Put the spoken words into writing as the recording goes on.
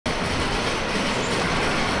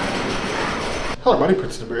Hello, everybody,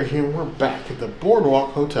 Prince Berry here, and we're back at the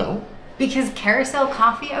Boardwalk Hotel. Because Carousel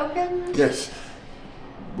Coffee opened? Yes.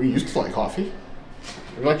 We used to like coffee.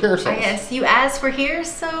 We like carousels. Yes, you asked, we're here,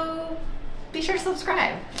 so be sure to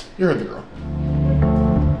subscribe. You heard the girl.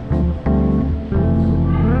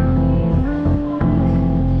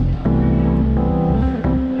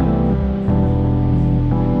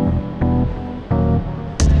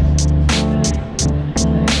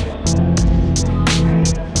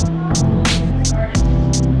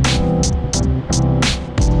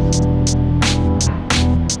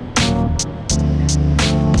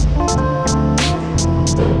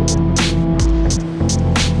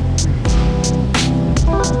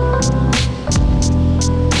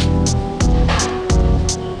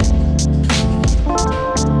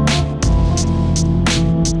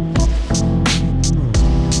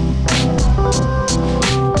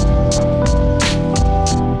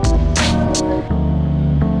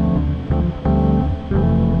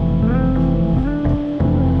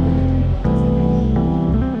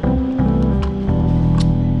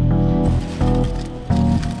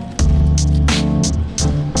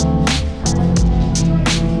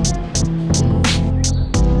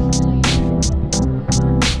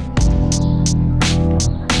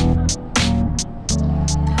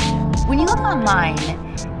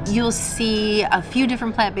 You'll see a few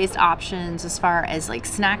different plant-based options as far as like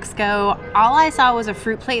snacks go. All I saw was a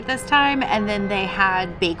fruit plate this time, and then they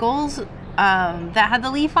had bagels that had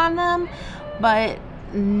the leaf on them, but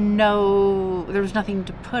no, there was nothing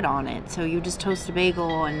to put on it. So you just toast a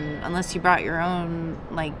bagel, and unless you brought your own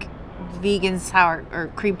like vegan sour or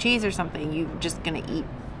cream cheese or something, you're just gonna eat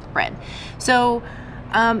bread. So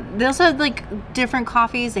they also have like different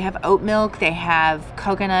coffees. They have oat milk, they have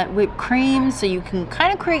coconut whipped cream, so you can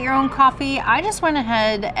kind of create your own coffee. I just went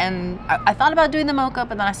ahead and I thought about doing the mocha,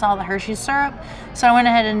 but then I saw the Hershey syrup, so I went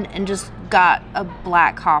ahead and just got a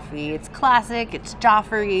black coffee. It's classic, it's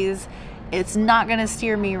Joffrey's, it's not gonna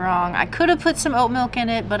steer me wrong. I could have put some oat milk in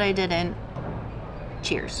it, but I didn't.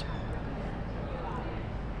 Cheers.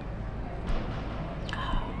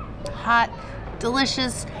 Hot,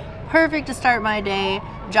 delicious, perfect to start my day.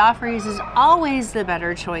 Joffrey's is always the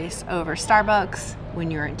better choice over Starbucks when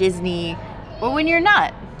you're at Disney or when you're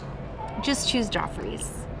not. Just choose Joffrey's.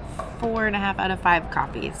 4.5 out of 5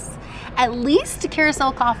 coffees. At least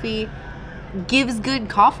Carousel Coffee gives good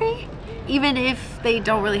coffee. Even if they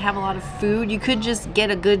don't really have a lot of food, you could just get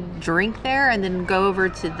a good drink there and then go over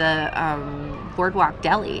to the Boardwalk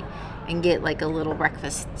Deli and get like a little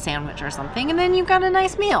breakfast sandwich or something, and then you've got a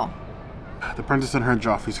nice meal. The princess and her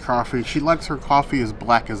Joffrey's coffee. She likes her coffee as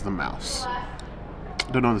black as the mouse.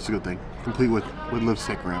 Don't know if this is a good thing. Complete with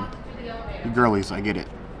lipstick rim. You girlies, I get it.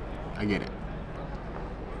 I get it.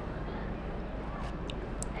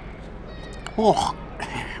 Oh,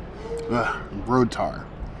 road tar.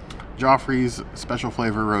 Joffrey's special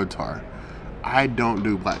flavor road tar. I don't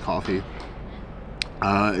do black coffee.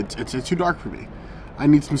 It's too dark for me. I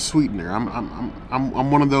need some sweetener. I'm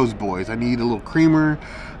one of those boys. I need a little creamer,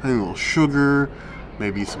 I need a little sugar,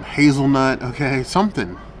 maybe some hazelnut, okay,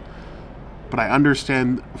 something. But I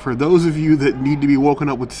understand for those of you that need to be woken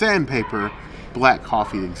up with sandpaper, black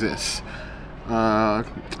coffee exists.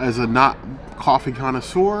 As a not coffee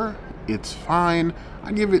connoisseur, it's fine.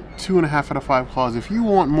 I give it 2.5 out of 5 claws. If you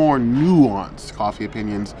want more nuanced coffee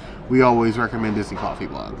opinions, we always recommend Disney Coffee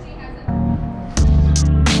Blog.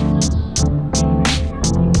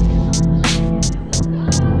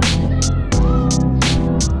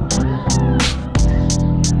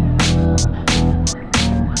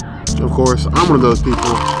 Of course, I'm one of those people.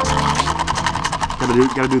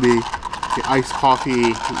 Gotta do the iced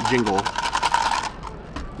coffee jingle.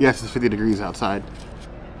 Yes, it's 50 degrees outside.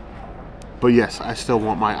 But yes, I still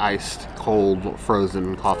want my iced, cold,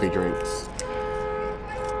 frozen coffee drinks.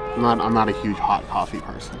 I'm not a huge hot coffee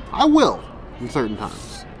person. I will in certain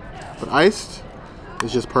times, but iced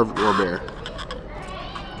is just perfect real there.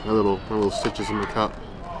 My little stitches in the cup.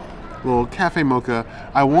 Little cafe mocha.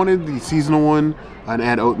 I wanted the seasonal one and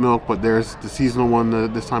add oat milk, but there's the seasonal one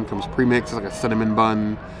that this time comes pre-mixed. It's like a cinnamon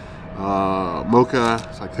bun mocha,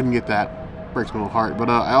 so I couldn't get that. Breaks my little heart. But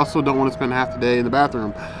I also don't want to spend half the day in the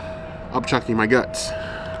bathroom upchucking my guts.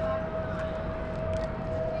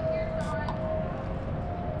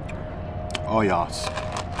 Oh yes.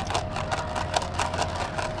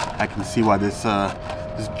 I can see why this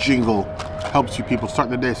jingle helps you people start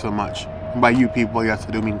the day so much. And by you people, yes,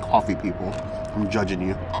 I do mean coffee people. I'm judging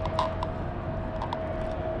you.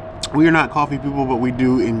 We are not coffee people, but we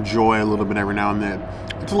do enjoy a little bit every now and then.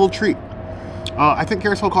 It's a little treat. I think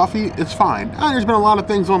Carousel Coffee is fine. There's been a lot of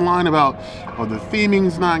things online about, oh, the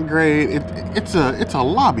theming's not great. It's a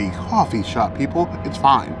lobby coffee shop, people. It's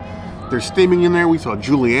fine. There's theming in there. We saw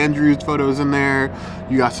Julie Andrews photos in there.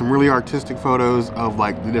 You got some really artistic photos of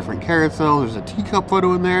like the different carousels. There's a teacup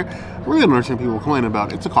photo in there. I really don't understand people complaining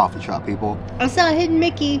about it. It's a coffee shop, people. I saw a hidden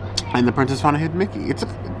Mickey. And the princess found a hidden Mickey. It's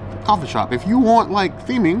a coffee shop. If you want like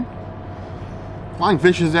theming, Flying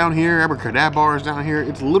Fish is down here, Abracadabra is down here.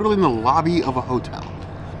 It's literally in the lobby of a hotel.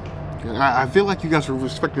 I feel like you guys are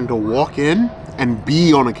expecting to walk in and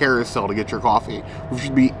be on a carousel to get your coffee, which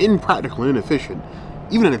would be impractical and inefficient,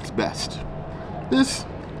 even at its best. This,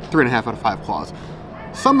 3.5 out of 5 claws.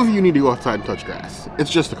 Some of you need to go outside and touch grass.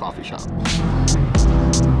 It's just a coffee shop.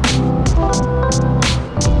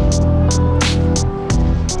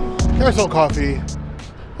 Carousel Coffee,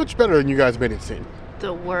 much better than you guys made it seem.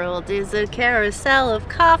 The world is a carousel of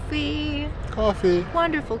coffee. Coffee.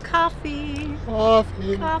 Wonderful coffee.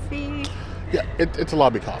 Coffee. Coffee. Yeah, it's a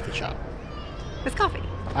lobby coffee shop. It's coffee.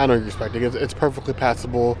 I know you're expecting it. It's perfectly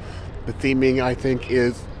passable. The theming, I think,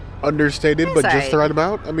 is understated, but just the right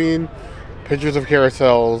amount. I mean, pictures of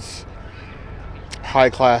carousels,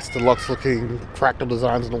 high-class, deluxe-looking fractal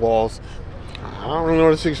designs on the walls. I don't really know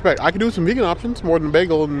what to expect. I could do some vegan options, more than a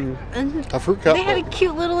bagel and a fruit cup. They had a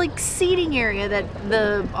cute little like seating area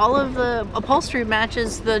that all of the upholstery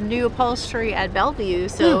matches the new upholstery at Bellevue,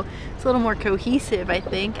 so it's a little more cohesive, I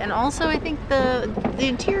think. And also, I think the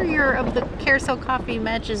interior of the Carousel Coffee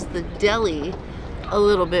matches the deli a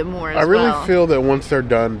little bit more as well. I really feel that once they're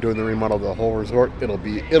done doing the remodel of the whole resort, it'll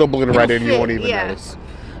blend right in. You won't even notice.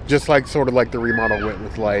 Just like sort of like the remodel went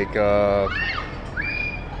with like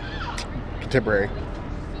Contemporary.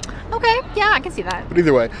 Okay, yeah, I can see that. But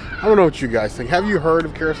either way, I don't know what you guys think. Have you heard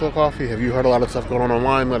of Carousel Coffee? Have you heard a lot of stuff going on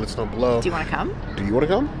online? Let us know below. Do you want to come? Do you want to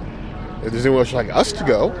come? If there's anyone else you'd like us to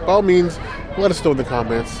go, by all means, let us know in the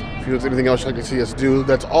comments. If there's anything else you'd like to see us do,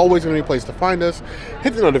 that's always going to be a place to find us.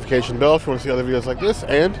 Hit the notification bell if you want to see other videos like this,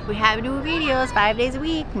 and we have new videos 5 days a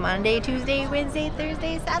week, Monday, Tuesday, Wednesday,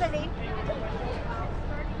 Thursday, Saturday.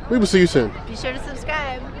 We will see you soon. Be sure to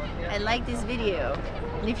subscribe and like this video.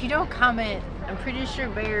 And if you don't comment, I'm pretty sure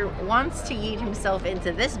Bear wants to yeet himself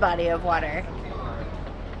into this body of water.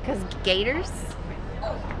 Because gators?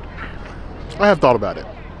 I have thought about it,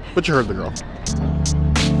 but you heard the girl.